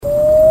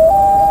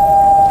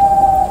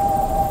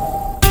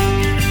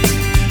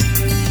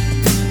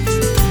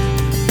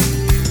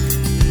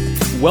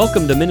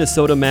Welcome to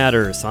Minnesota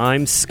Matters.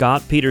 I'm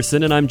Scott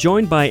Peterson, and I'm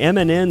joined by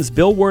MNN's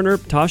Bill Werner,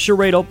 Tasha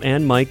Radel,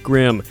 and Mike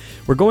Grimm.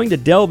 We're going to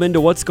delve into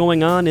what's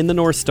going on in the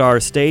North Star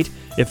State.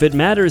 If it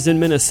matters in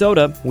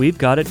Minnesota, we've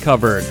got it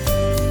covered.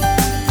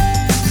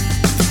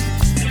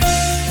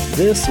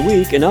 This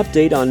week, an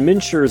update on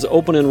MNsure's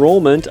open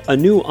enrollment. A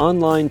new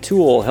online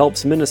tool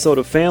helps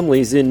Minnesota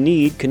families in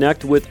need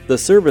connect with the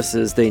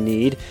services they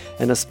need,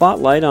 and a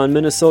spotlight on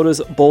Minnesota's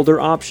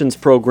Boulder Options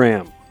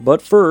program.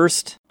 But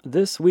first,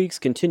 this week's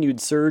continued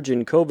surge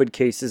in COVID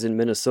cases in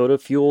Minnesota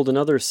fueled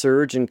another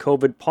surge in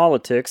COVID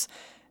politics.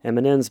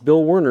 MNN's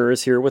Bill Werner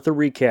is here with a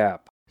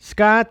recap.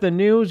 Scott, the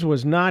news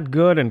was not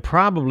good and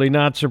probably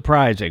not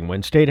surprising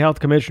when State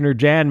Health Commissioner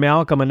Jan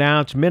Malcolm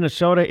announced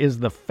Minnesota is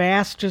the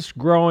fastest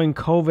growing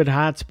COVID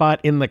hotspot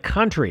in the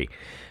country.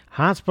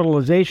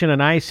 Hospitalization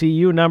and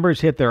ICU numbers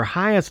hit their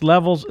highest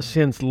levels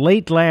since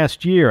late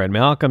last year, and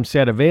Malcolm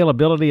said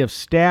availability of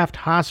staffed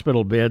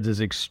hospital beds is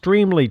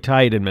extremely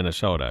tight in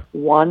Minnesota.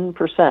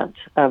 1%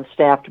 of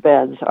staffed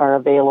beds are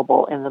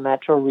available in the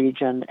metro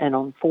region and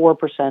on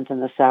 4% in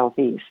the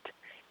southeast.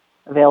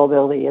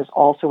 Availability is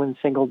also in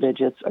single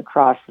digits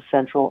across the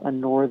central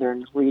and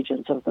northern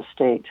regions of the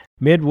state.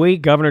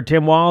 Midweek, Governor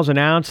Tim Walz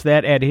announced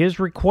that at his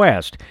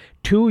request,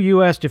 2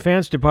 U.S.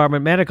 Defense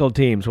Department medical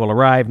teams will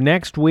arrive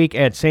next week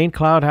at St.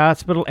 Cloud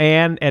Hospital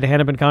and at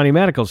Hennepin County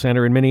Medical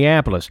Center in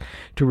Minneapolis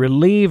to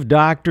relieve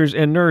doctors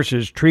and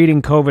nurses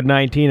treating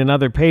COVID-19 and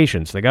other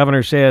patients. The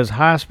governor says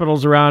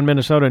hospitals around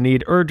Minnesota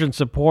need urgent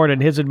support,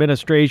 and his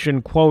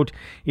administration, quote,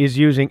 is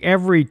using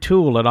every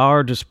tool at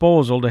our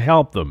disposal to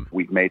help them.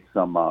 We've made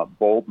some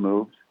bold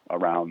moves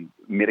around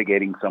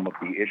mitigating some of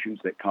the issues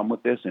that come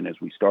with this, and as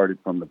we started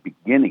from the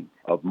beginning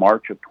of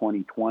March of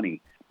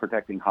 2020,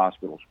 protecting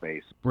hospital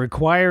space.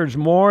 Requires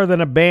more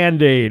than a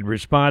Band-Aid,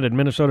 responded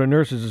Minnesota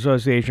Nurses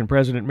Association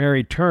President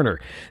Mary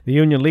Turner. The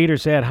union leader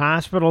said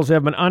hospitals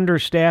have been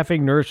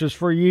understaffing nurses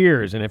for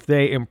years, and if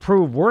they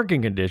improve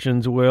working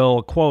conditions,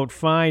 will, quote,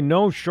 find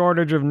no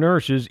shortage of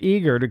nurses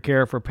eager to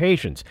care for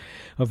patients.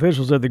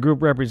 Officials of the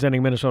group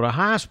representing Minnesota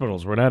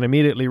hospitals were not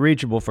immediately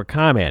reachable for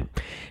comment.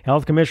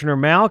 Health Commissioner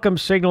Malcolm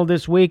signaled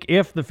this week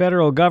if the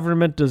federal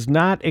government does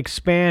not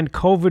expand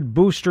COVID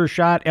booster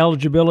shot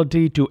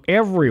eligibility to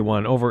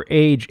everyone over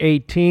age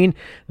 18,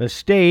 the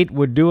state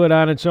would do it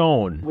on its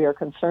own. We are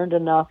concerned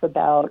enough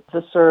about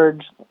the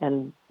surge,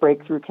 and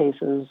breakthrough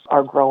cases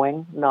are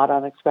growing, not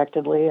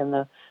unexpectedly, and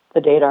the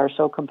data are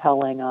so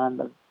compelling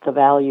on the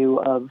value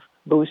of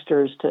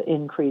boosters to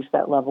increase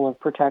that level of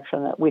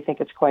protection that we think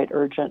it's quite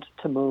urgent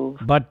to move.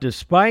 But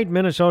despite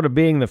Minnesota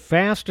being the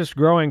fastest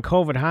growing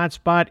COVID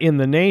hotspot in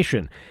the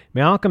nation,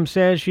 Malcolm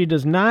says she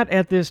does not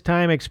at this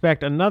time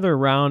expect another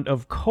round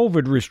of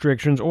COVID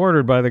restrictions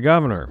ordered by the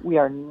governor. We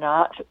are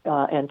not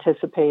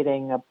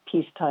anticipating a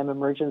peacetime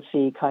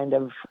emergency kind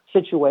of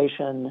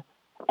situation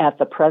at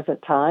the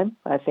present time.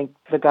 I think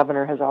the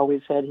governor has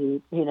always said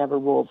he never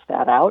rules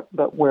that out,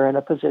 but we're in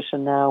a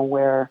position now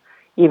where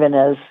even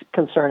as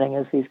concerning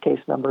as these case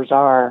numbers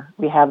are,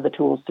 we have the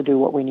tools to do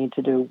what we need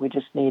to do. We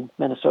just need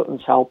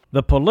Minnesotans' help.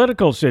 The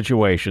political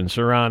situation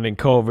surrounding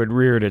COVID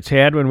reared its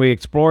head when we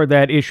explored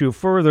that issue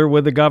further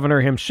with the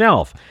governor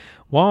himself.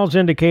 Walz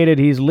indicated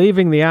he's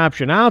leaving the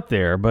option out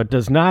there, but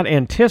does not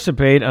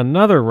anticipate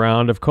another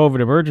round of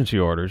COVID emergency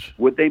orders.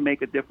 Would they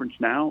make a difference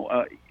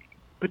now?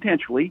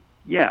 Potentially,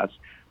 yes.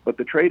 But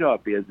the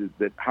trade-off is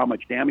that how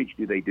much damage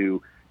do they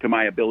do to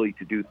my ability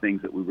to do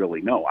things that we really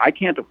know? I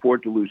can't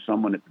afford to lose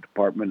someone at the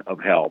Department of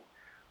Health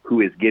who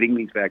is getting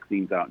these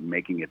vaccines out and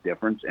making a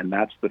difference, and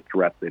that's the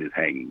threat that is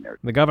hanging there.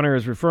 The governor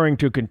is referring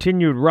to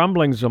continued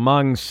rumblings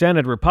among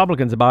Senate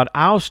Republicans about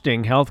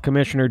ousting Health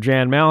Commissioner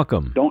Jan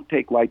Malcolm. Don't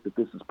take light that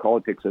this is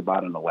politics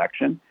about an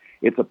election.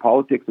 It's a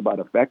politics about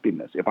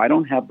effectiveness. If I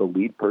don't have the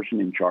lead person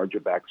in charge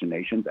of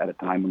vaccinations at a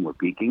time when we're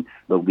peaking,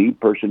 the lead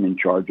person in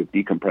charge of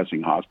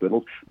decompressing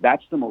hospitals,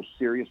 that's the most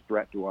serious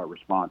threat to our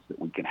response that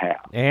we can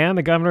have. And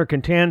the governor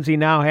contends he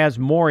now has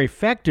more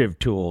effective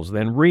tools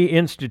than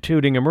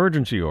reinstituting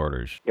emergency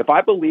orders. If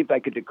I believed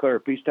I could declare a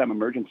peacetime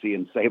emergency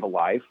and save a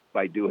life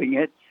by doing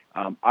it,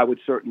 I would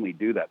certainly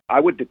do that. I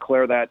would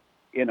declare that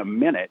in a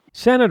minute.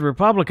 Senate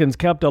Republicans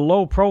kept a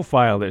low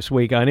profile this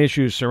week on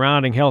issues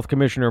surrounding Health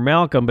Commissioner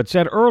Malcolm, but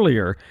said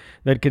earlier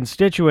that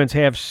constituents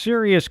have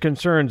serious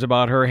concerns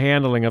about her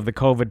handling of the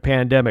COVID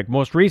pandemic.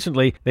 Most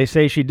recently, they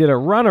say she did a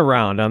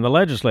runaround on the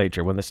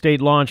legislature when the state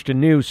launched a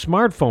new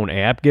smartphone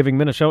app giving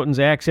Minnesotans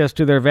access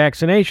to their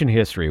vaccination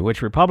history,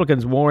 which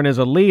Republicans warn is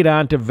a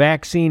lead-on to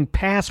vaccine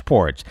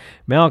passports.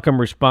 Malcolm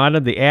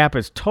responded, the app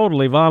is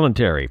totally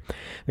voluntary.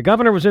 The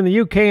governor was in the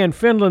UK and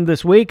Finland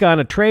this week on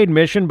a trade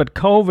mission, but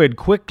COVID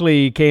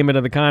quickly came into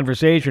the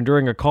conversation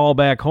during a call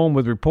back home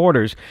with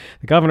reporters.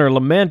 The governor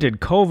lamented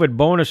COVID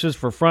bonuses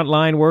for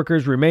frontline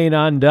workers remain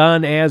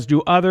undone, as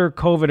do other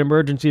COVID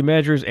emergency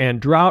measures and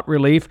drought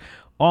relief.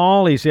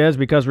 All, he says,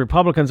 because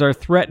Republicans are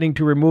threatening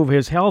to remove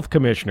his health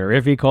commissioner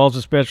if he calls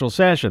a special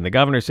session. The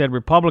governor said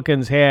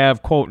Republicans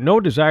have, quote, no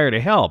desire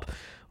to help.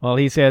 Well,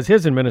 he says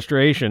his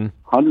administration...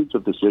 Hundreds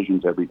of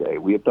decisions every day.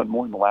 We have done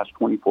more in the last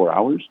 24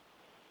 hours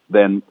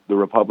than the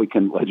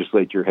Republican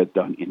legislature has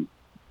done in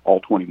all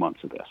 20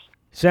 months of this.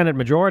 Senate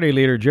Majority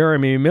Leader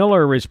Jeremy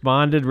Miller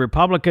responded,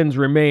 Republicans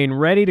remain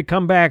ready to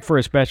come back for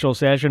a special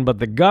session, but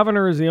the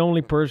governor is the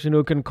only person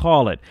who can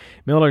call it.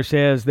 Miller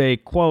says they,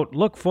 quote,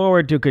 look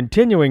forward to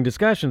continuing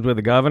discussions with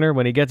the governor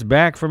when he gets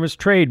back from his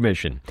trade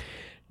mission.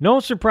 No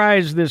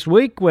surprise this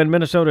week when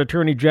Minnesota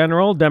Attorney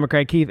General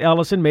Democrat Keith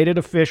Ellison made it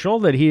official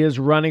that he is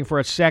running for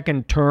a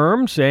second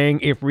term,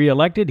 saying if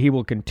reelected, he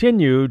will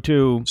continue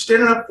to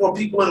stand up for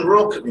people in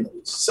rural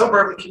communities,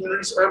 suburban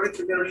communities, urban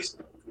communities.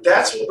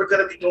 That's what we're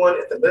going to be doing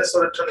at the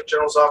Minnesota Attorney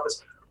General's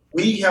office.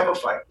 We have a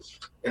fight,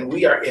 and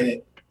we are in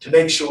it to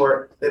make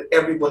sure that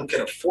everyone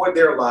can afford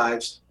their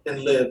lives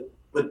and live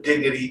with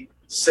dignity,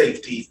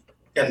 safety,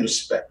 and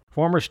respect.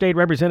 Former State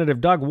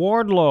Representative Doug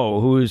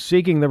Wardlow, who is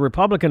seeking the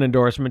Republican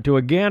endorsement to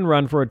again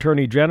run for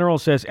Attorney General,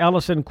 says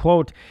Ellison,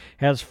 quote,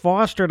 has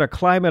fostered a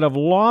climate of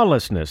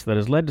lawlessness that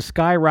has led to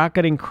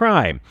skyrocketing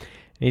crime.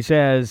 He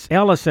says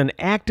Ellison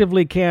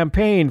actively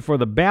campaigned for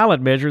the ballot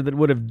measure that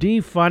would have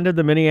defunded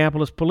the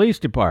Minneapolis Police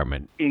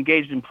Department. He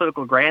engaged in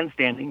political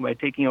grandstanding by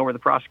taking over the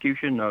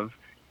prosecution of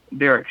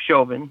Derek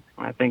Chauvin.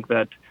 I think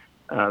that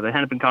the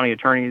Hennepin County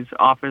Attorney's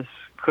Office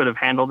could have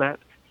handled that,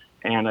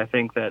 and I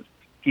think that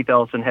Keith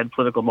Ellison had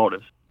political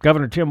motives.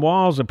 Governor Tim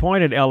Walz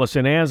appointed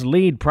Ellison as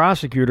lead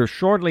prosecutor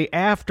shortly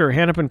after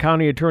Hennepin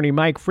County Attorney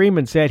Mike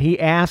Freeman said he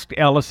asked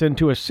Ellison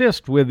to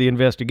assist with the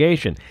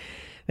investigation.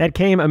 That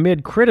came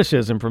amid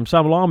criticism from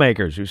some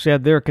lawmakers who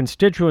said their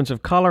constituents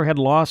of color had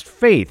lost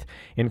faith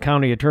in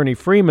County Attorney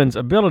Freeman's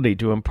ability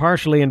to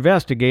impartially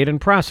investigate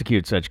and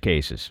prosecute such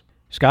cases.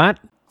 Scott?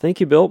 Thank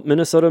you, Bill.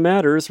 Minnesota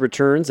Matters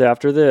returns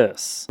after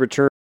this.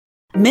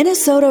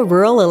 Minnesota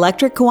Rural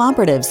Electric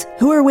Cooperatives.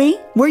 Who are we?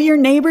 We're your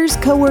neighbors,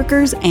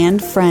 coworkers,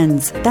 and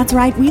friends. That's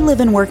right, we live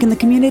and work in the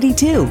community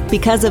too.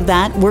 Because of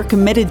that, we're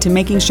committed to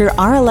making sure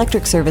our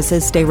electric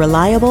services stay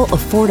reliable,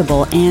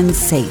 affordable, and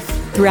safe.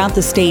 Throughout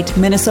the state,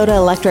 Minnesota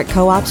electric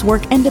co-ops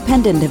work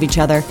independent of each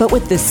other, but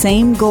with the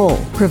same goal: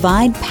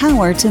 provide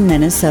power to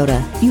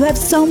Minnesota. You have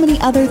so many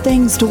other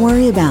things to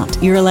worry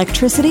about. Your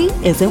electricity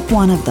isn't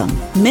one of them.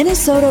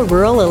 Minnesota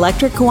Rural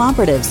Electric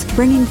Cooperatives,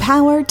 bringing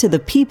power to the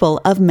people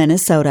of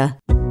Minnesota.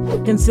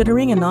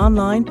 Considering an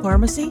online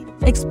pharmacy?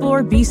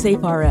 Explore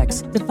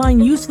BeSafeRx to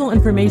find useful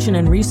information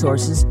and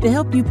resources to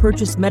help you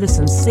purchase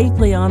medicines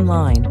safely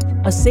online.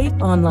 A safe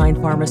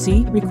online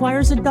pharmacy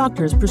requires a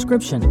doctor's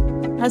prescription,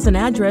 has an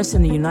address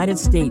in the United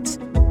States,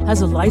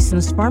 has a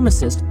licensed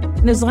pharmacist,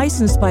 and is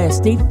licensed by a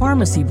state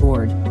pharmacy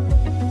board.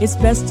 It's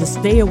best to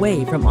stay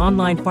away from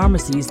online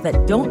pharmacies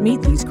that don't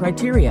meet these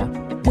criteria.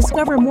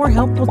 Discover more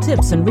helpful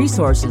tips and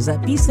resources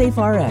at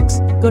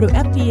BeSafeRx. Go to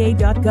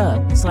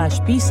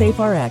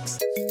fda.gov/BeSafeRx.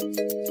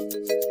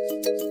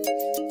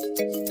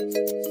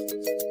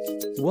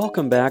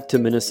 Welcome back to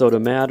Minnesota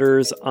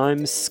Matters.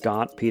 I'm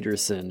Scott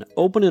Peterson.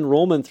 Open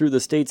enrollment through the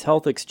state's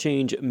health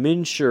exchange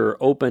MNsure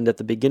opened at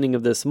the beginning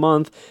of this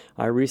month.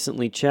 I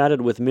recently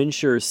chatted with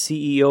MNsure's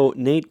CEO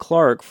Nate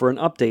Clark for an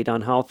update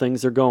on how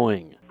things are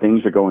going.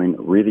 Things are going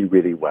really,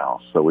 really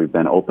well. So we've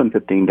been open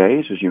 15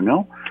 days, as you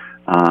know.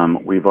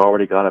 We've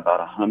already got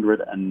about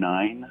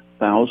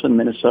 109,000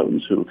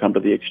 Minnesotans who come to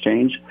the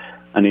exchange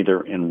and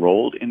either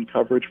enrolled in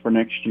coverage for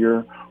next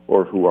year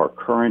or who are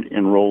current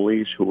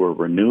enrollees who are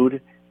renewed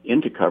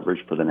into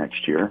coverage for the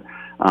next year.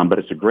 But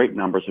it's a great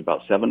number. It's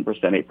about 7%,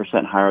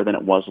 8% higher than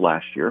it was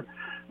last year.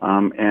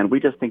 And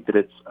we just think that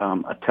it's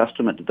a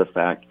testament to the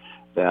fact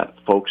that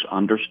folks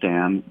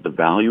understand the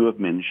value of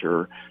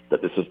MNsure,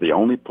 that this is the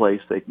only place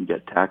they can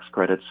get tax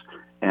credits.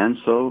 And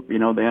so,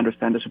 they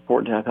understand it's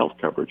important to have health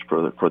coverage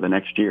for the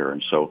next year.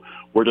 And so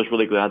we're just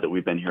really glad that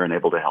we've been here and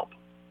able to help.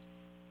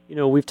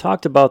 We've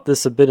talked about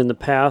this a bit in the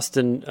past,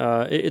 and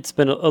it's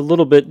been a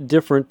little bit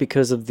different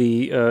because of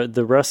the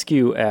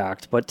Rescue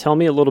Act. But tell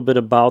me a little bit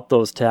about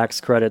those tax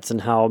credits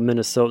and how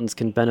Minnesotans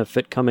can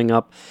benefit coming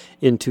up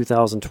in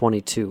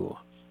 2022.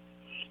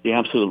 Yeah,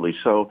 absolutely.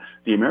 So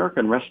the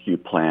American Rescue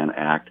Plan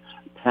Act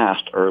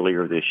passed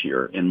earlier this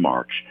year in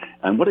March.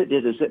 And what it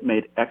did is it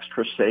made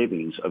extra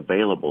savings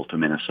available to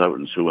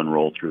Minnesotans who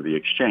enroll through the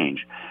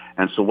exchange.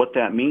 And so what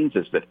that means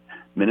is that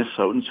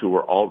Minnesotans who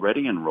were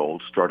already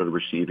enrolled started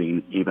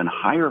receiving even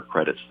higher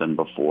credits than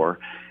before,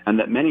 and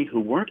that many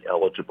who weren't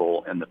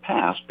eligible in the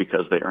past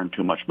because they earned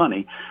too much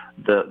money,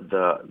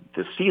 the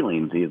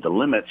ceiling, the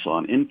limits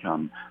on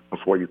income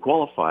before you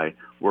qualify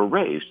were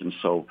raised. And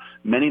so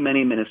many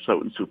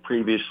Minnesotans who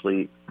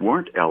previously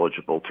weren't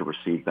eligible to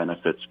receive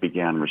benefits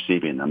began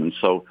receiving them. And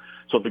so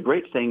the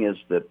great thing is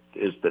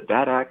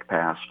that act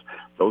passed.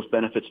 Those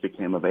benefits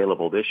became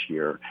available this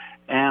year,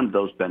 and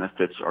those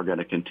benefits are going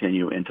to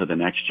continue into the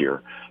next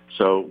year.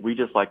 So we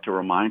just like to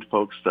remind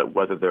folks that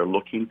whether they're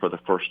looking for the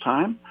first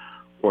time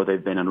or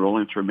they've been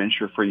enrolling through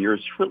MNsure for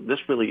years, this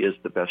really is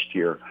the best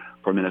year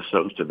for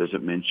Minnesotans to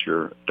visit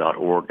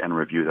MNsure.org and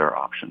review their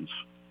options.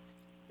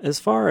 As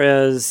far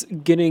as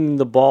getting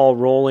the ball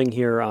rolling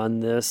here on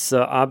this,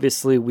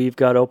 obviously we've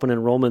got open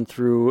enrollment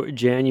through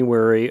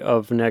January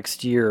of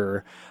next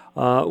year.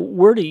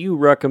 Where do you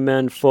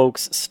recommend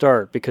folks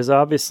start? Because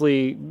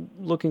obviously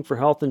looking for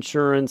health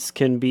insurance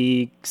can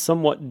be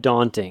somewhat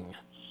daunting.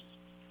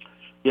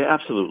 Yeah,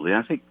 absolutely.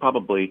 I think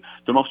probably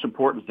the most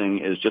important thing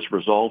is just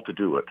resolve to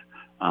do it.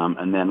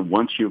 And then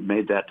once you've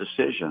made that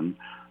decision,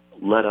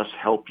 let us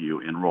help you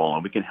enroll.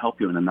 And we can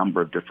help you in a number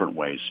of different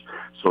ways.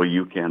 So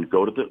you can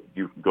go to the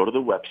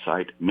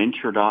website,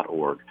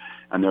 MNsure.org,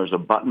 and there's a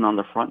button on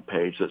the front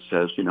page that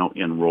says,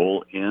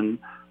 enroll in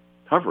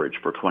coverage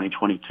for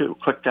 2022.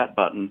 Click that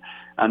button.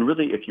 And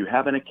really, if you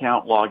have an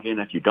account, log in.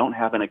 If you don't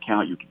have an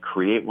account, you can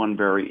create one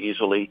very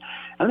easily.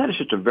 And that is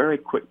just a very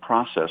quick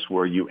process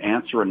where you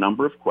answer a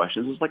number of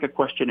questions. It's like a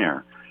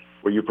questionnaire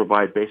where you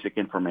provide basic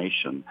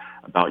information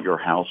about your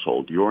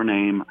household, your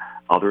name,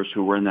 others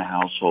who were in the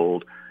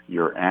household,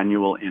 your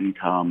annual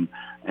income.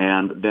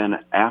 And then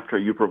after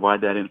you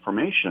provide that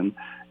information,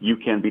 you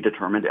can be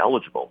determined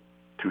eligible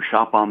to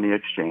shop on the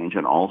exchange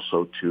and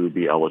also to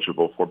be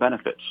eligible for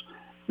benefits.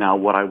 Now,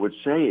 what I would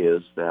say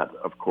is that,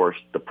 of course,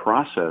 the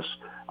process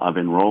of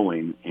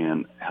enrolling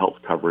in health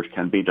coverage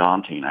can be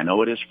daunting. I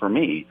know it is for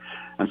me.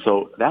 And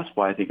so that's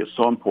why I think it's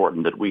so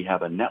important that we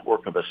have a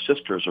network of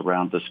assisters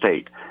around the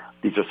state.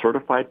 These are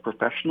certified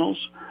professionals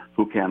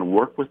who can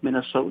work with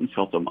Minnesotans,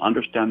 help them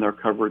understand their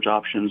coverage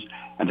options,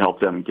 and help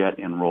them get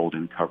enrolled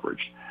in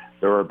coverage.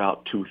 There are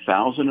about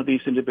 2,000 of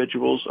these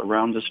individuals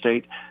around the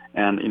state.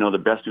 And, the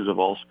best news of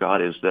all,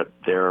 Scott, is that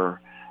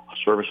their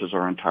services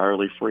are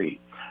entirely free.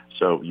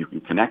 So you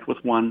can connect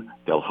with one,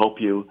 they'll help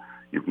you,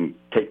 you can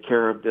take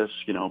care of this,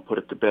 put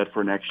it to bed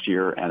for next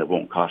year, and it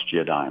won't cost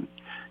you a dime.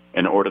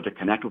 In order to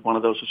connect with one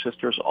of those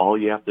assisters, all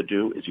you have to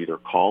do is either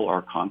call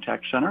our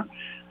contact center,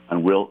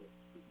 and we'll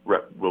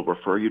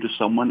refer you to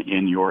someone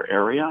in your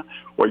area,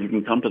 or you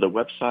can come to the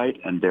website,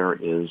 and there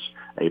is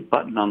a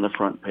button on the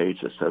front page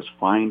that says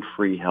Find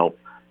Free Help.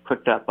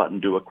 Click that button,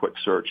 do a quick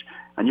search,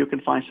 and you can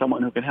find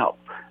someone who can help.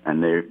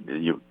 And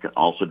you can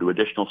also do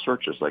additional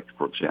searches, like,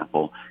 for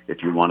example,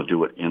 if you want to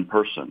do it in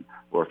person,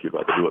 or if you'd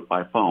rather do it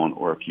by phone,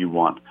 or if you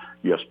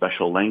have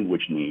special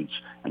language needs,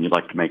 and you'd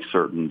like to make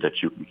certain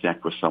that you can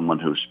connect with someone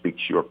who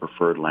speaks your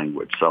preferred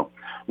language. So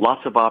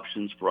lots of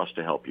options for us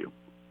to help you.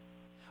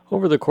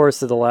 Over the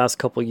course of the last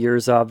couple of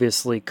years,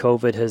 obviously,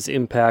 COVID has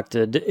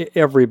impacted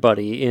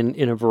everybody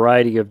in a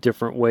variety of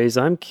different ways.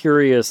 I'm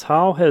curious,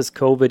 how has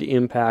COVID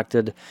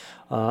impacted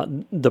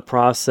the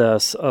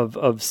process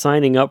of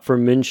signing up for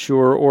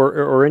MNsure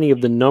or any of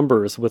the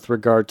numbers with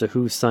regard to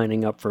who's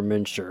signing up for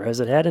MNsure?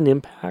 Has it had an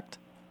impact?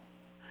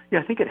 Yeah,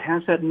 I think it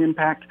has had an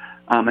impact,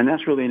 and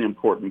that's really an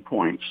important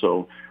point.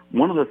 So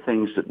one of the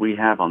things that we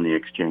have on the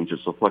exchange is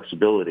the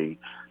flexibility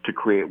to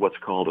create what's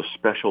called a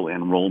special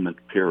enrollment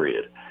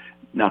period.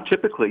 Now,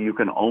 typically, you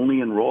can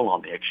only enroll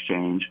on the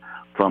exchange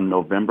from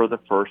November the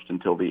 1st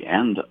until the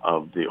end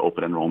of the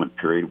open enrollment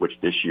period, which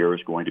this year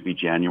is going to be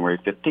January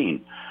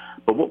 15.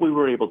 But what we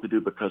were able to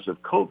do because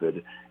of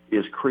COVID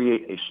is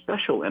create a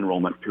special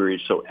enrollment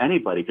period so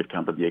anybody could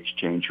come to the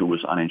exchange who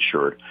was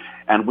uninsured.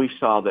 And we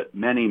saw that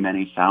many,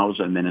 many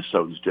thousand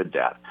Minnesotans did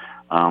that.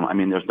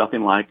 There's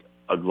nothing like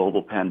a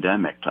global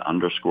pandemic to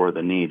underscore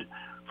the need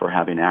for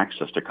having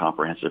access to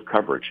comprehensive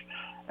coverage.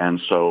 And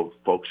so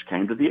folks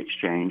came to the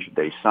exchange,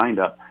 they signed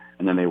up,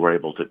 and then they were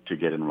able to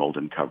get enrolled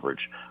in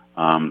coverage.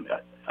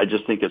 I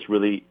just think it's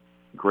really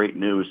great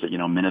news that,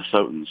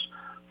 Minnesotans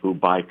who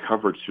buy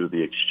coverage through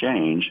the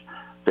exchange,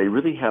 they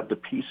really have the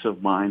peace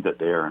of mind that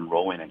they are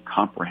enrolling in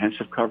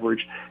comprehensive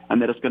coverage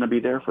and that it's going to be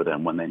there for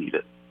them when they need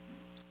it.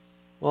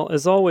 Well,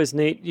 as always,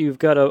 Nate, you've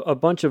got a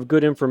bunch of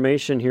good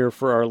information here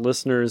for our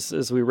listeners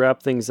as we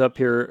wrap things up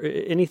here.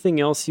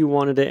 Anything else you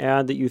wanted to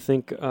add that you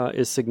think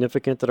is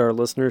significant that our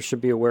listeners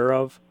should be aware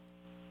of?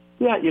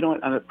 Yeah,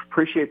 I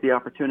appreciate the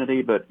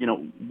opportunity, but,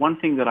 one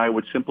thing that I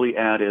would simply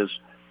add is,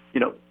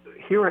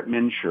 here at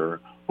MNsure,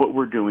 what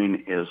we're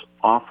doing is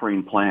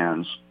offering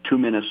plans to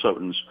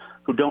Minnesotans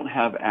who don't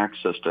have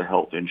access to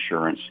health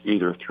insurance,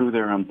 either through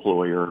their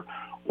employer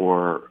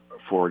or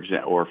for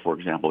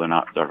example, they're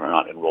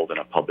not enrolled in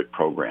a public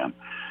program.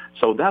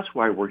 So that's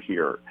why we're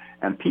here.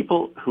 And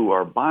people who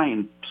are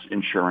buying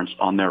insurance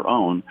on their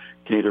own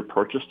can either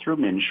purchase through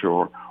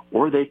MNsure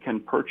or they can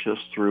purchase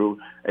through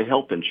a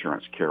health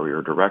insurance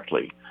carrier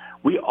directly.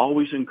 We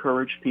always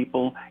encourage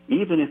people,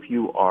 even if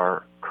you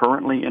are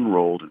currently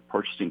enrolled and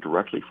purchasing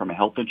directly from a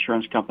health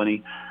insurance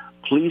company,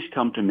 please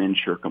come to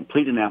MNsure,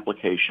 complete an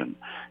application.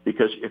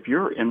 Because if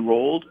you're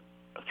enrolled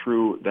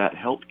through that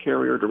health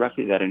carrier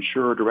directly, that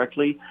insurer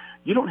directly,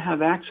 you don't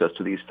have access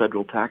to these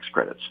federal tax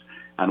credits.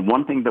 And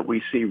one thing that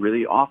we see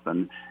really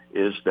often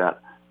is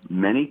that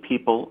many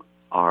people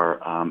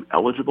are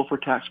eligible for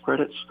tax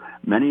credits.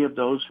 Many of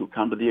those who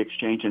come to the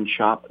exchange and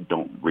shop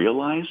don't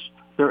realize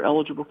they're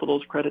eligible for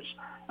those credits.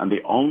 And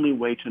the only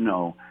way to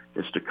know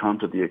is to come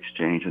to the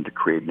exchange and to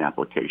create an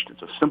application.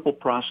 It's a simple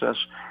process,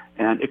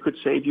 and it could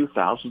save you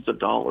thousands of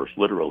dollars,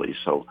 literally.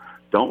 So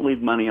don't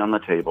leave money on the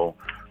table.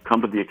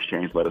 Come to the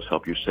exchange, let us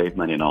help you save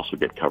money and also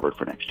get covered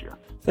for next year.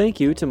 Thank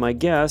you to my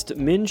guest,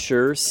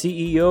 MNsure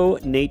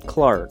CEO Nate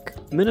Clark.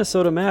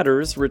 Minnesota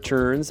Matters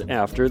returns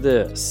after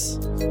this.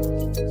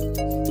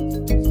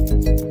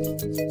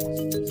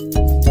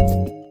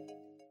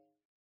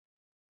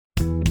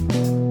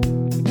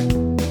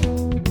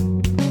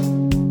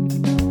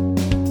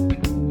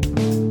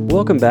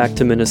 Welcome back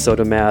to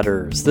Minnesota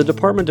Matters. The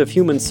Department of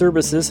Human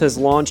Services has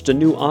launched a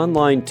new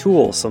online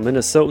tool so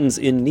Minnesotans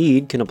in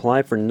need can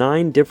apply for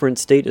 9 different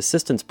state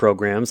assistance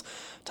programs.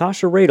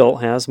 Tasha Radel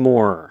has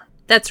more.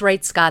 That's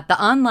right, Scott.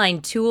 The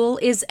online tool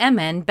is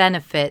MN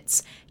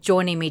Benefits.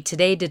 Joining me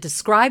today to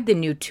describe the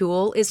new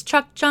tool is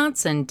Chuck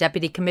Johnson,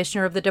 Deputy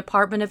Commissioner of the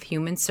Department of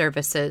Human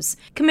Services.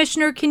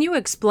 Commissioner, can you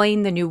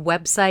explain the new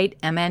website,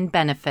 MN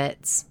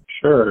Benefits?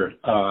 Sure,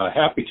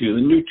 happy to.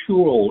 The new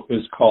tool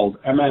is called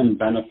MN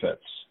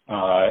Benefits,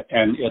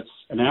 and it's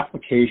an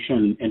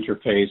application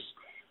interface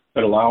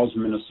that allows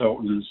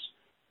Minnesotans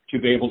to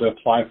be able to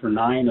apply for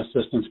 9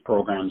 assistance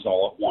programs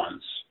all at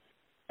once.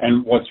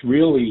 And what's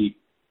really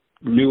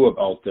new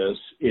about this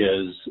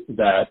is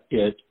that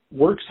it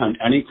works on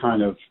any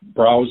kind of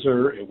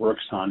browser. It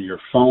works on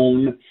your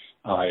phone.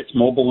 It's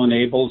mobile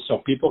enabled, so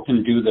people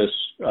can do this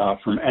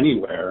from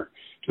anywhere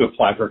to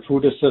apply for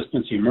food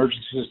assistance,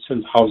 emergency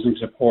assistance, housing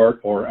support,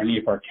 or any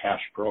of our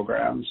cash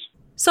programs.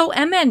 So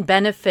MN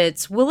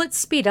Benefits, will it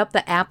speed up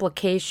the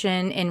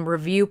application and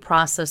review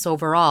process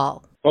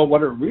overall? Well,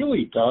 what it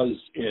really does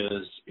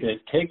is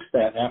it takes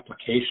that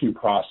application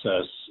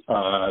process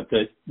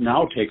that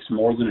now takes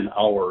more than an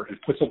hour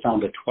and puts it down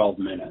to 12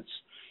 minutes.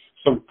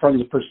 So from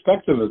the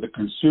perspective of the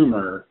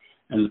consumer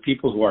and the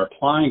people who are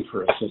applying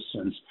for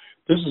assistance,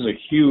 this is a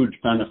huge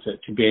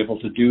benefit to be able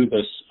to do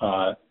this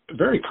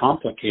very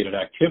complicated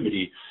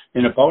activity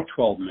in about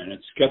 12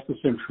 minutes, get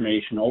this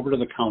information over to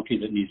the county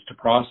that needs to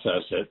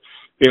process it,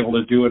 be able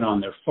to do it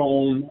on their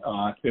phone,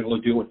 be able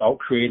to do it without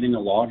creating a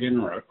login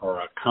or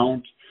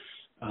account.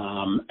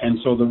 And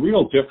so the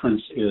real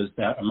difference is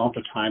that amount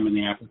of time in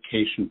the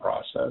application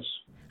process.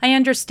 I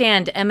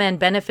understand MN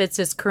Benefits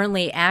is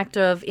currently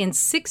active in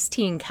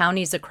 16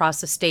 counties across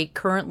the state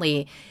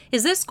currently.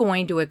 Is this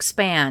going to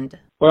expand?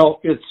 Well,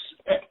 it's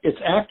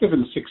active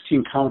in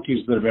 16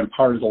 counties that have been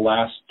part of the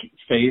last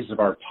phase of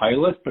our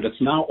pilot, but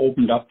it's now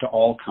opened up to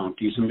all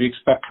counties, and we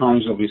expect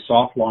counties will be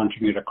soft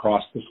launching it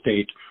across the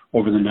state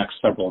over the next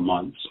several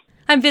months.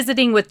 I'm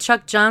visiting with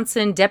Chuck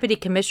Johnson, Deputy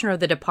Commissioner of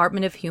the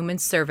Department of Human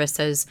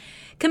Services.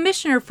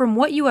 Commissioner, from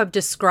what you have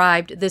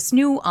described, this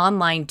new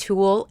online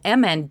tool,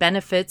 MN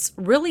Benefits,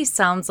 really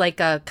sounds like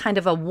a kind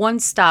of a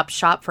one-stop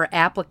shop for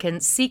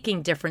applicants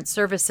seeking different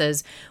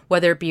services,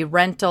 whether it be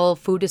rental,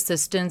 food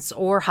assistance,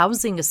 or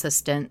housing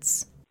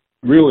assistance.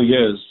 It really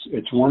is.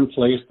 It's one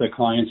place that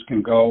clients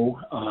can go,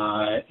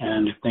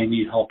 and if they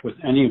need help with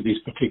any of these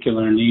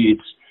particular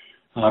needs,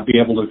 be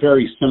able to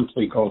very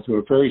simply go through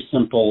a very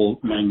simple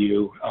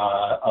menu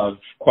of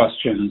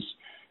questions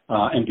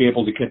and be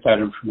able to get that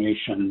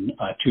information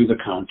to the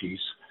counties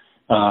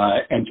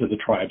and to the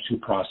tribes who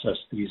process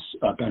these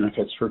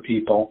benefits for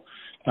people.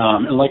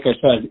 And like I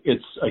said,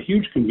 it's a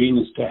huge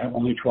convenience to have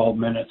only 12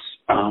 minutes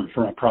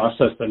from a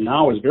process that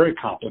now is very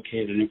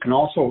complicated. It can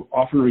also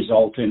often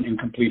result in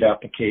incomplete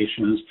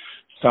applications,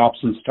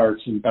 stops and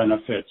starts in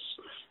benefits,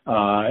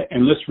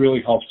 and this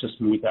really helps to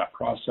smooth that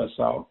process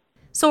out.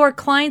 So are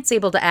clients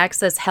able to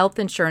access health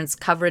insurance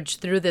coverage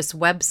through this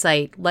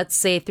website, let's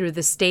say through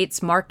the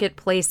state's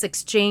marketplace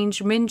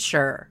exchange,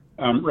 MNsure?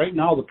 Right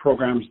now, the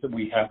programs that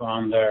we have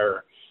on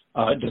there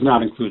does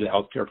not include a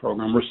healthcare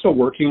program. We're still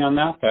working on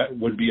that. That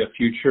would be a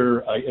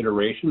future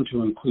iteration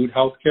to include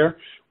healthcare.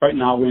 Right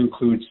now, we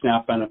include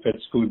SNAP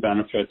benefits, food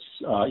benefits,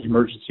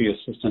 emergency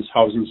assistance,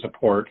 housing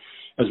support,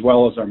 as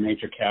well as our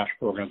major cash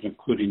programs,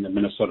 including the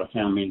Minnesota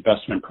Family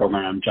Investment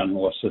Program,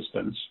 General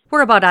Assistance.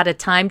 We're about out of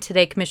time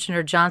today,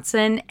 Commissioner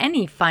Johnson.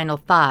 Any final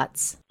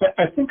thoughts?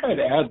 I think I'd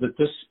add that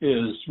this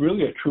is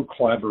really a true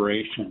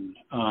collaboration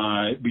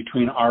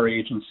between our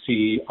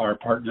agency, our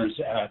partners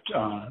at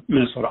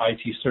Minnesota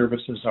IT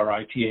Services, our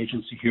IT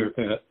agency here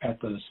at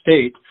the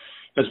state,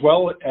 as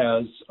well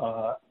as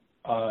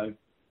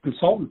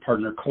consultant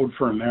partner, Code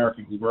for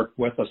America, who worked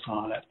with us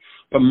on it.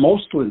 But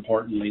most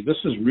importantly,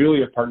 this is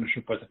really a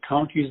partnership with the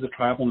counties, the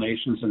tribal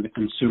nations, and the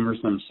consumers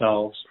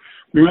themselves.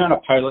 We ran a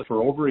pilot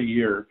for over a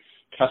year,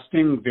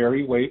 testing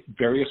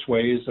various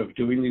ways of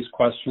doing these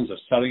questions, of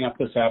setting up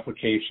this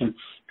application,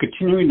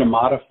 continuing to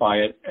modify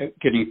it,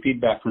 getting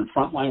feedback from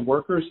frontline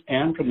workers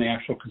and from the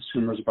actual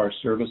consumers of our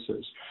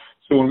services.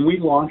 So when we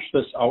launch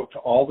this out to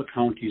all the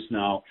counties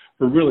now,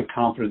 we're really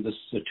confident this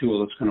is a tool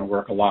that's going to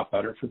work a lot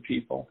better for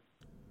people.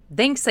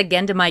 Thanks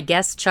again to my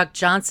guest, Chuck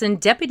Johnson,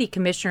 Deputy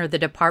Commissioner of the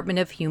Department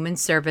of Human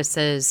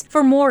Services.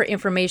 For more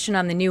information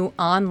on the new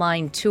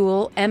online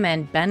tool,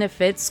 MN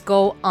Benefits,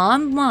 go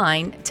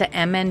online to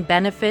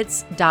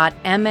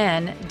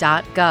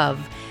mnbenefits.mn.gov.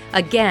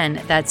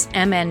 Again, that's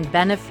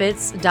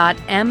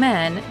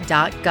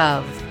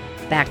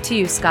mnbenefits.mn.gov. Back to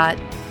you, Scott.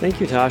 Thank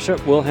you, Tasha.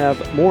 We'll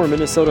have more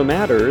Minnesota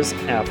Matters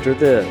after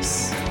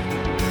this.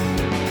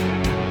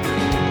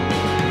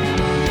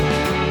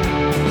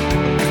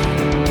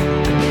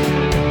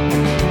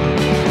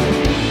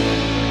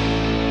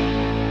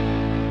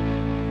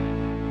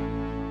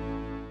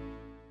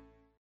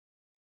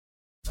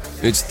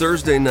 It's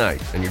Thursday night,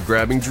 and you're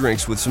grabbing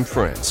drinks with some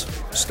friends.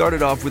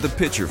 Started off with a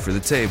pitcher for the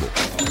table,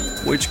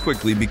 which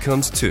quickly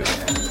becomes 2.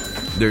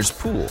 There's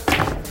pool.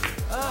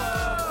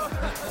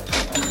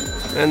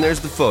 And there's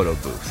the photo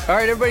booth. All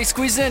right, everybody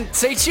squeeze in.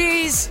 Say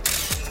cheese!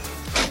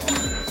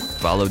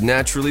 Followed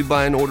naturally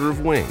by an order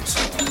of wings.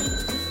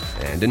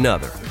 And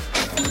another.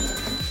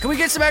 Can we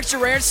get some extra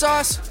ranch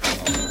sauce?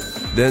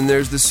 Then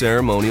there's the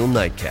ceremonial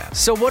nightcap.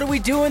 So what are we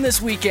doing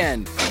this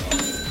weekend?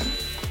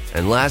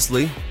 And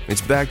lastly,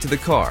 it's back to the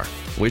car,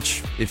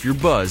 which, if you're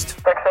buzzed,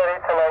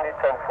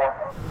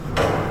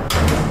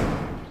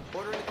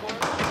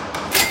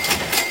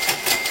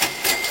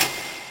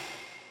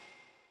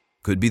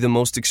 could be the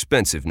most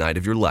expensive night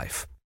of your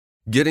life.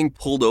 Getting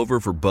pulled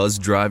over for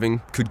buzzed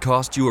driving could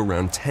cost you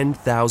around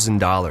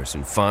 $10,000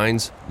 in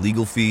fines,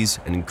 legal fees,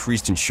 and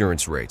increased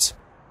insurance rates.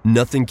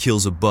 Nothing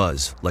kills a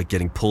buzz like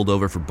getting pulled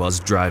over for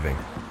buzzed driving,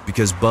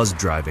 because buzzed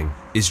driving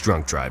is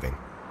drunk driving.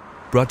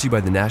 Brought to you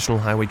by the National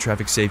Highway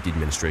Traffic Safety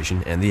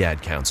Administration and the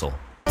Ad Council.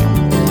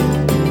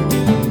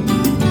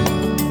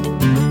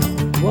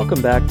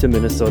 Welcome back to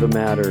Minnesota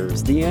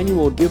Matters. The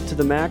annual Give to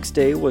the Max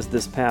Day was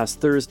this past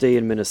Thursday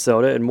in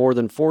Minnesota, and more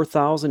than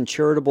 4,000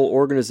 charitable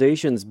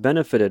organizations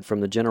benefited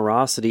from the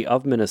generosity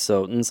of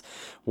Minnesotans.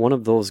 One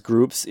of those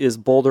groups is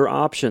Boulder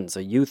Options,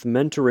 a youth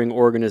mentoring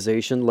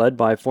organization led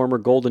by former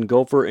Golden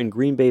Gopher and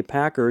Green Bay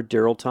Packer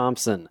Daryl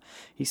Thompson.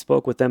 He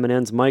spoke with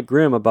MNN's Mike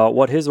Grimm about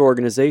what his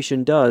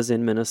organization does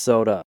in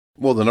Minnesota.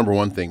 Well, the number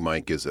one thing,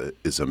 Mike, is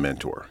a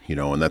mentor,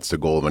 and that's the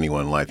goal of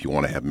anyone in life. You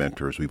want to have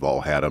mentors. We've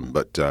all had them.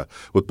 But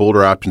with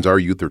Boulder Options, our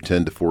youth are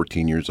 10 to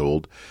 14 years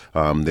old.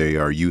 They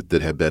are youth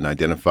that have been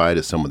identified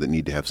as someone that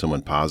need to have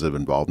someone positive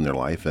involved in their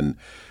life. And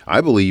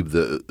I believe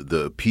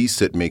the piece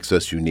that makes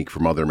us unique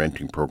from other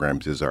mentoring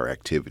programs is our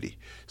activity.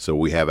 So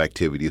we have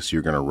activities. So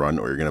you're going to run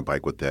or you're going to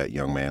bike with that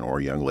young man or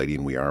young lady,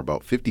 and we are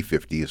about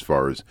 50-50 as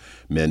far as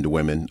men to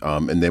women.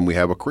 And then we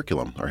have a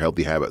curriculum, our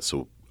healthy habits.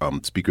 So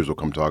speakers will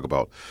come talk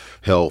about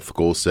health,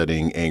 goal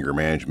setting, anger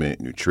management,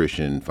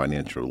 nutrition,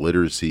 financial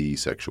literacy,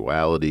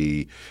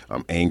 sexuality,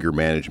 anger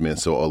management.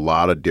 So a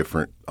lot of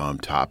different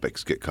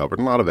topics get covered,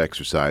 and a lot of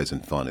exercise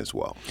and fun as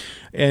well.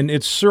 And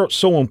it's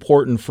so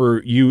important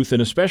for youth,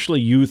 and especially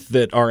youth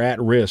that are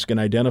at risk and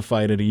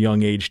identified at a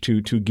young age,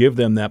 to give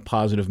them that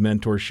positive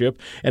mentorship.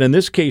 And in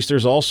this case,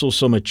 there's also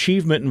some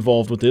achievement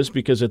involved with this,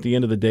 because at the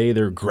end of the day,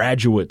 they're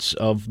graduates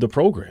of the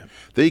program.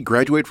 They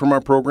graduate from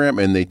our program,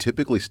 and they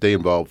typically stay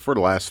involved for the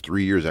last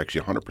 3 years.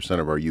 Actually, 100%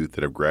 of our youth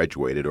that have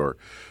graduated or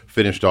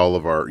finished all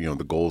of our,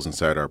 the goals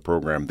inside our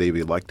program, they've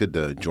elected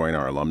to join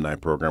our alumni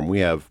program.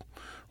 We have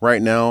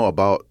right now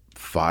about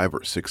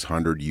 500 or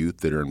 600 youth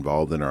that are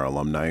involved in our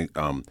alumni.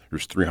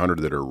 There's 300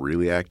 that are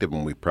really active,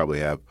 and we probably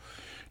have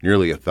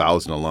nearly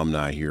 1,000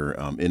 alumni here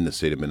in the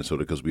state of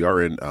Minnesota, because we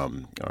are in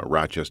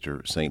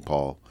Rochester, St.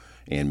 Paul,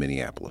 and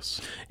Minneapolis.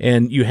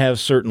 And you have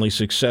certainly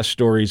success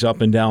stories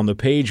up and down the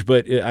page,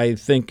 but I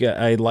think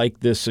I'd like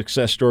this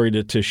success story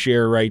to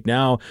share right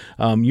now.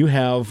 You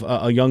have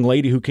a young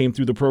lady who came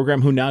through the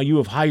program who now you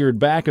have hired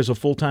back as a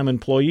full-time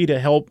employee to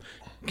help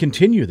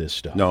continue this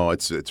stuff. No,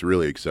 it's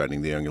really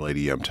exciting. The young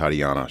lady,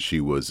 Tatiana, she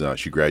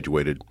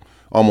graduated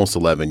almost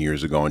 11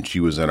 years ago, and she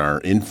was in our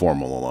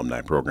informal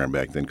alumni program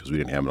back then, because we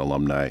didn't have an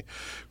alumni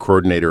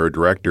coordinator or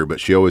director,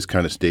 but she always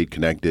kind of stayed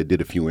connected,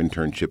 did a few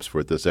internships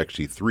with us,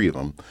 actually 3 of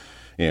them.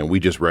 And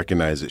we just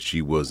recognized that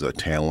she was a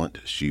talent.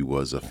 She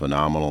was a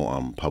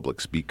phenomenal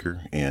public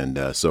speaker. And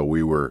so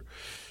we were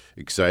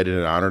excited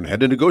and honored and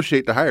had to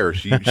negotiate to hire her.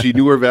 She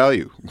knew her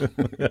value.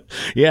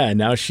 Yeah, and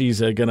now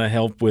she's going to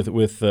help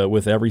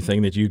with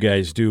everything that you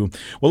guys do.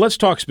 Well, let's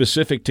talk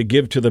specific to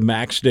Give to the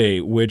Max Day,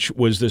 which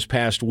was this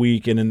past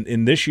week. And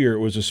in this year, it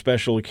was a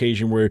special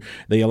occasion where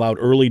they allowed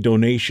early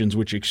donations,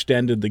 which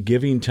extended the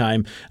giving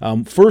time.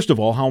 First of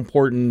all, how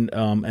important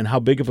and how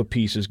big of a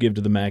piece is Give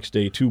to the Max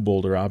Day to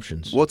Boulder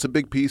Options? Well, it's a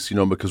big piece,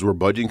 because we're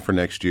budgeting for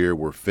next year.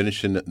 We're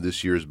finishing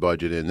this year's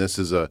budget, and this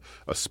is a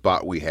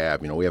spot we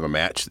have. We have a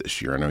match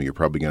this year. I know you're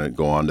probably going to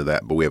go on to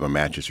that, but we have a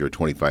match this year, a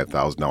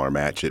 $25,000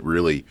 match. It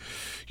really,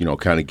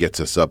 kind of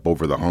gets us up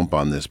over the hump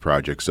on this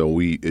project. So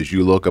as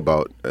you look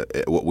about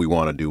what we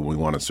want to do, we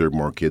want to serve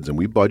more kids, and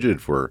we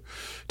budgeted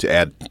to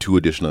add 2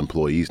 additional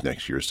employees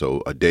next year.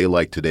 So a day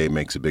like today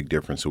makes a big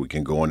difference, so we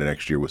can go into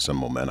next year with some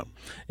momentum.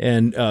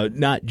 And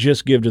not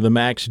just Give to the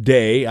Max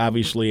Day.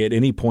 Obviously, at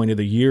any point of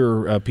the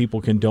year,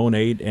 people can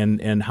donate,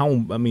 and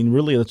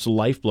really that's the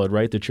lifeblood,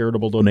 right? The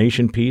charitable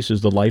donation piece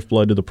is the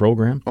lifeblood of the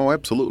program. Oh,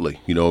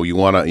 absolutely. You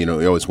want to,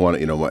 you always want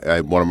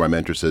to, one of my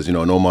mentors says,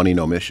 no money,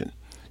 no mission.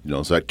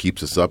 So that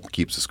keeps us up,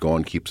 keeps us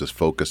going, keeps us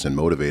focused and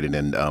motivated.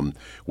 And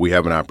we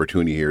have an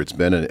opportunity here. It's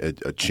been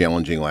a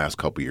challenging last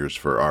couple of years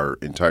for our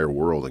entire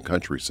world and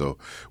country. So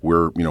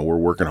we're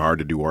working hard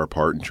to do our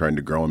part and trying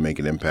to grow and make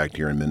an impact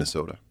here in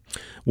Minnesota.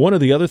 One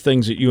of the other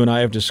things that you and I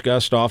have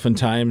discussed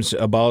oftentimes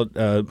about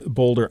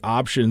Boulder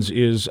Options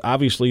is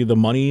obviously the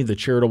money, the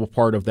charitable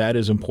part of that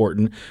is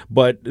important,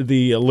 but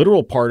the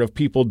literal part of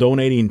people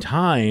donating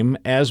time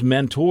as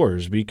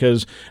mentors,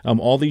 because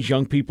all these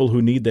young people who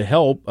need the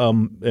help,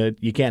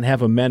 you can't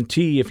have a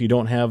mentee if you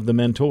don't have the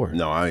mentor.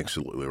 No,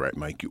 absolutely right,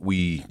 Mike.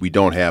 We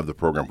don't have the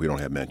program. We don't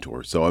have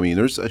mentors. So,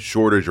 there's a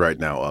shortage right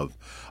now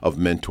of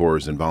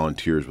mentors and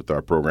volunteers with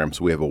our program.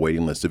 So we have a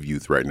waiting list of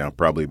youth right now,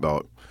 probably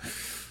about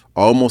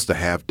almost a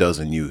half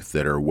dozen youth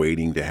that are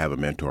waiting to have a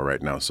mentor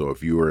right now. So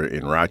if you are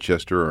in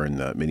Rochester or in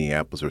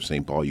Minneapolis or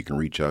St. Paul, you can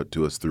reach out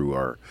to us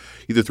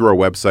either through our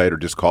website or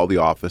just call the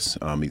office,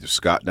 either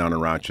Scott down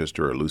in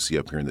Rochester or Lucy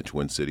up here in the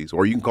Twin Cities.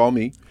 Or you can call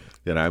me,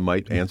 and I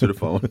might answer the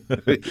phone.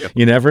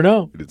 You never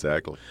know.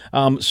 Exactly.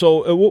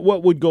 So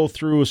what would go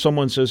through if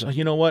someone says,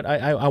 you know what,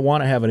 I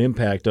want to have an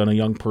impact on a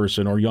young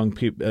person or young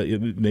people,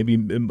 maybe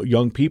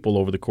young people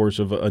over the course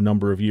of a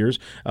number of years?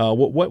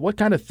 What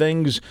kind of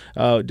things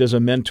does a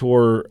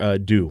mentor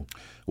do?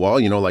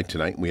 Well, like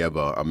tonight we have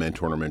a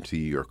mentor and a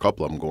mentee, or a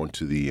couple of them, going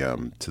to the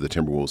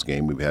Timberwolves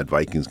game. We've had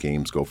Vikings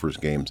games, Gophers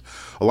games,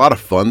 a lot of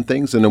fun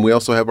things, and then we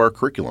also have our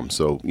curriculum.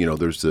 So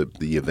there's the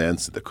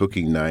events, the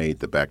cooking night,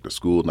 the back to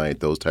school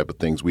night, those type of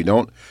things. We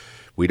don't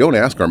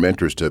ask our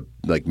mentors to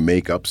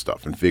make up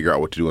stuff and figure out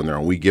what to do on their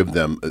own. We give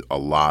them a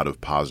lot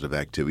of positive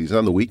activities.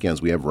 On the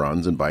weekends we have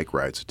runs and bike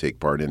rides to take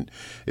part in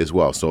as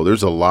well. So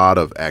there's a lot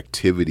of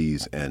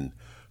activities and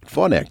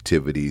fun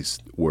activities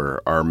where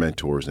our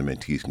mentors and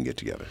mentees can get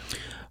together.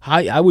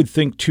 I would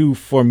think, too,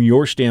 from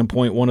your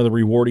standpoint, one of the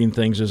rewarding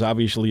things is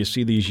obviously you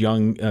see these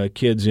young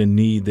kids in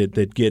need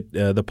that get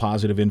the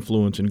positive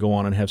influence and go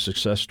on and have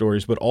success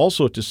stories, but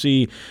also to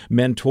see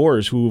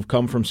mentors who have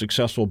come from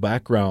successful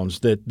backgrounds,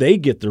 that they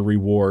get the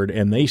reward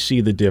and they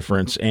see the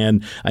difference.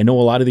 And I know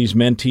a lot of these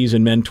mentees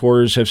and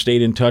mentors have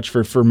stayed in touch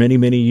for many,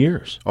 many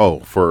years.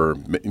 Oh, for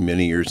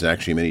many years,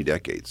 actually many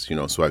decades.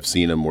 So I've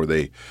seen them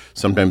where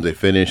sometimes they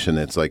finish and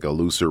it's like a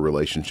looser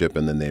relationship,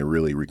 and then they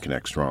really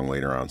reconnect strong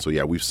later on. So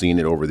yeah, we've seen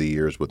it over the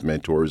years with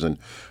mentors, and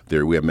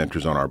we have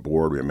mentors on our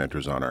board, we have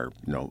mentors on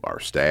our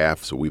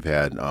staff. So we've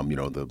had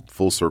the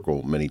full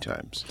circle many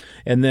times.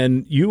 And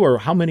then you are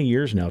how many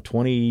years now?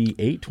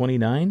 28,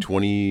 29?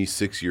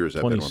 26 years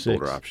I've been on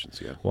Boulder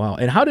Options. Yeah. Wow.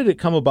 And how did it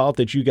come about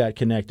that you got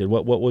connected?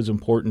 What was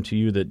important to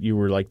you that you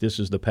were like, this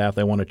is the path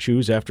I want to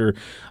choose after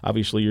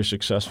obviously your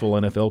successful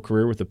NFL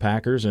career with the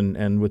Packers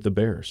and with the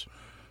Bears?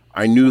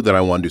 I knew that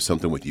I wanted to do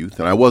something with youth,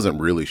 and I wasn't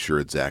really sure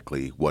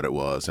exactly what it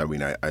was. I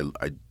mean, I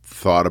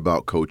thought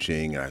about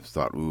coaching, and I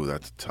thought, ooh,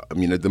 that's tough. I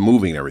mean, the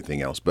moving and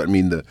everything else. But, I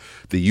mean,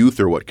 the youth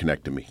are what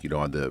connected me.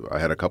 I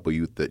had a couple of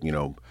youth that,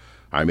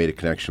 I made a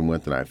connection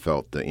with, and I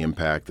felt the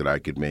impact that I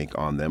could make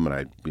on them, and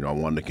I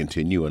wanted to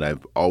continue. And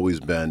I've always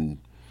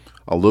been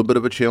a little bit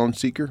of a challenge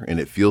seeker,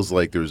 and it feels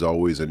like there's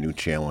always a new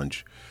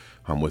challenge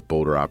with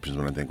Boulder Options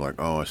when I think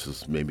this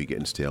is maybe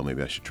getting stale.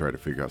 Maybe I should try to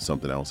figure out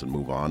something else and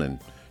move on. And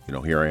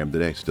here I am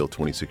today, still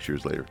 26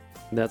 years later.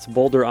 That's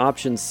Boulder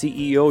Options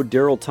CEO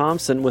Daryl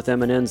Thompson with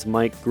MNN's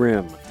Mike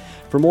Grimm.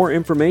 For more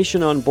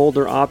information on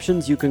Boulder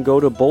Options, you can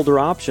go to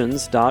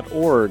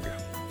boulderoptions.org.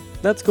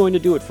 That's going to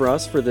do it for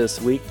us for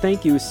this week.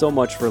 Thank you so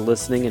much for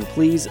listening, and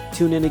please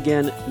tune in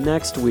again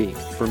next week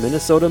for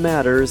Minnesota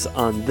Matters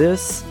on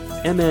this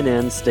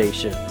MNN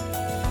station.